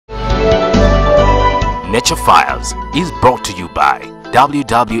Future Fires is brought to you by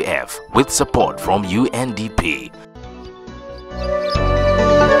WWF with support from UNDP.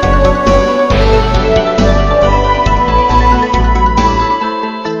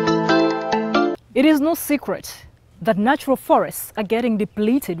 It is no secret that natural forests are getting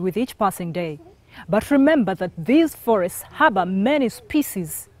depleted with each passing day. But remember that these forests harbor many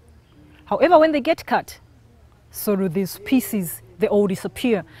species. However, when they get cut, so do these species, they all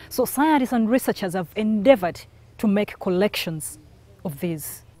disappear. So scientists and researchers have endeavored to make collections of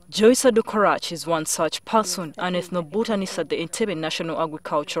these. Joyce Adokarach is one such person, an ethnobotanist at the Entebbe National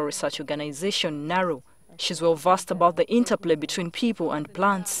Agricultural Research Organization, NARO. She's well versed about the interplay between people and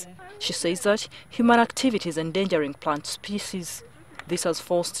plants. She says that human activity is endangering plant species. This has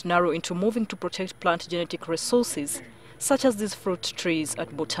forced NARO into moving to protect plant genetic resources, such as these fruit trees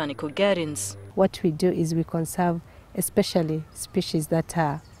at botanical gardens. What we do is we conserve especially species that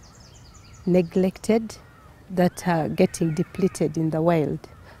are neglected, that are getting depleted in the wild.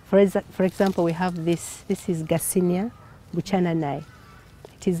 For example, we have this is Garcinia buchanani.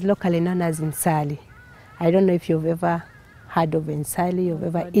 It is locally known as insali. I don't know if you've ever heard of insali, you've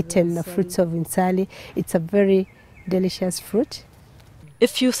ever eaten the fruits of insali. It's a very delicious fruit. A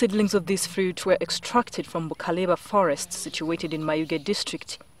few seedlings of this fruit were extracted from Bukaleba forest situated in Mayuge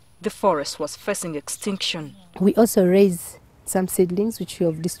district. The forest was facing extinction. We also raise some seedlings which we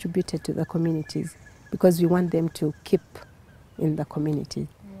have distributed to the communities because we want them to keep in the community.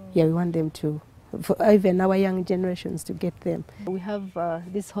 Yeah, we want them to, for even our young generations to get them. We have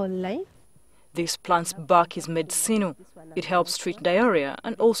this whole line. This plant's bark is medicinal. It helps treat diarrhea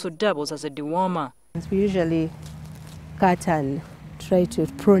and also doubles as a dewormer. We usually cut and try to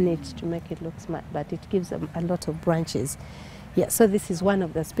prune it to make it look smart, but it gives them a lot of branches. Yeah, so this is one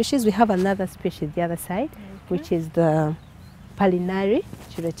of the species. We have another species the other side, which is the Palinari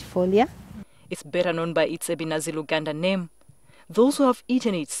chiretifolia. It's better known by its Ebinazi Luganda name. Those who have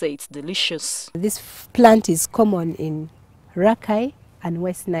eaten it say it's delicious. This plant is common in Rakai and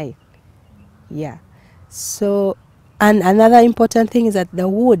West Nile. Yeah. So, and another important thing is that the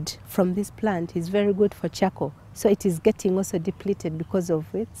wood from this plant is very good for charcoal. So it is getting also depleted because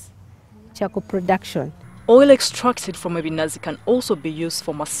of its charcoal production. Oil extracted from Ebinazi can also be used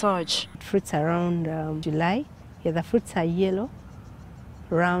for massage. Fruits around July. Yeah, the fruits are yellow,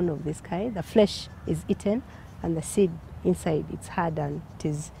 round of this kind. The flesh is eaten and the seed inside, it's hard and it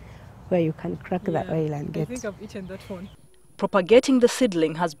is where you can crack the oil and get. I think I've eaten that one. Propagating the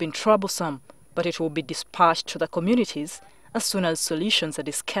seedling has been troublesome, but it will be dispatched to the communities as soon as solutions are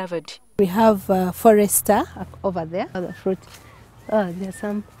discovered. We have Forester over there, the fruit. Oh, there's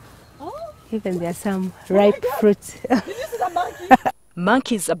some, even there are some ripe fruits.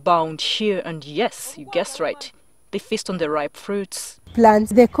 Monkeys abound here, and yes, you guessed right. They feast on the ripe fruits.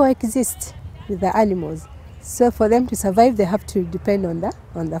 Plants, they coexist with the animals. So for them to survive, they have to depend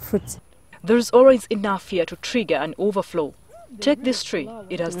on the fruits. There is always enough here to trigger an overflow. Take this tree.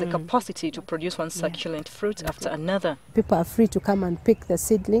 It has the capacity to produce one succulent fruit after another. People are free to come and pick the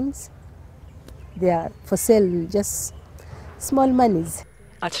seedlings. They are for sale, just small monies.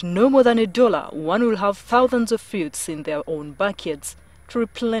 At no more than $1, one will have thousands of fruits in their own backyards to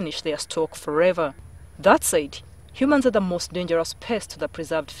replenish their stock forever. That said, humans are the most dangerous pest to the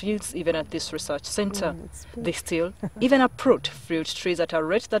preserved fruits even at this research center. They still even uproot fruit trees at a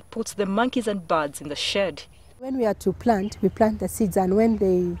rate that puts the monkeys and birds in the shed. When we are to plant, we plant the seeds, and when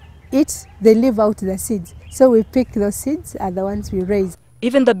they eat, they leave out the seeds. So we pick those seeds are the ones we raise.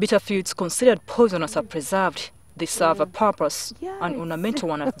 Even the bitter fruits considered poisonous are preserved. They serve a purpose, an ornamental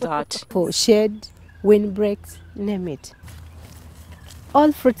one at that. For shade, windbreaks, name it.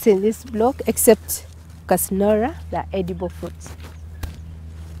 All fruits in this block except Casinora, the edible fruits.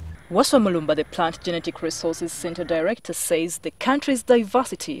 Waswa Mulumba, the Plant Genetic Resources Center Director, says the country's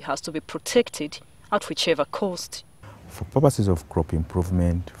diversity has to be protected at whichever cost. For purposes of crop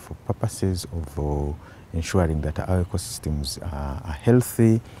improvement, for purposes of ensuring that our ecosystems are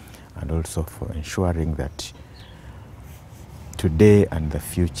healthy, and also for ensuring that today and the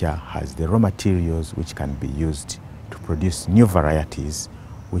future has the raw materials which can be used to produce new varieties,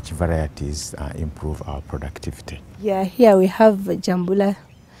 which varieties improve our productivity. Yeah, here we have jambula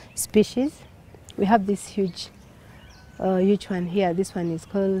species. We have this huge one here. This one is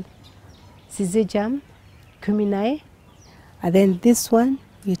called Syzygium cuminei. And then this one,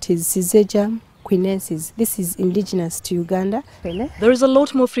 it is Syzygium quinensis. This is indigenous to Uganda. There is a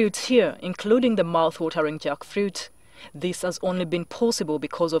lot more fruit here, including the mouth-watering jackfruit. This has only been possible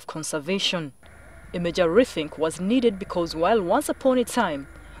because of conservation. A major rethink was needed because while once upon a time,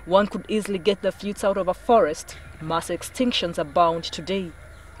 one could easily get the fruits out of a forest, mass extinctions abound today.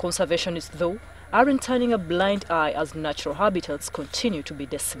 Conservationists, though, aren't turning a blind eye as natural habitats continue to be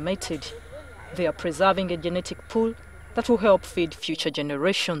decimated. They are preserving a genetic pool that will help feed future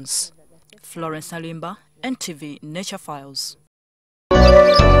generations. Florence Alimba, NTV Nature Files.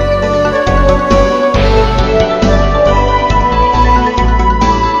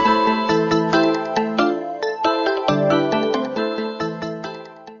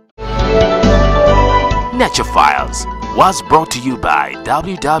 Nature Files was brought to you by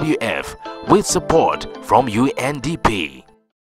WWF with support from UNDP.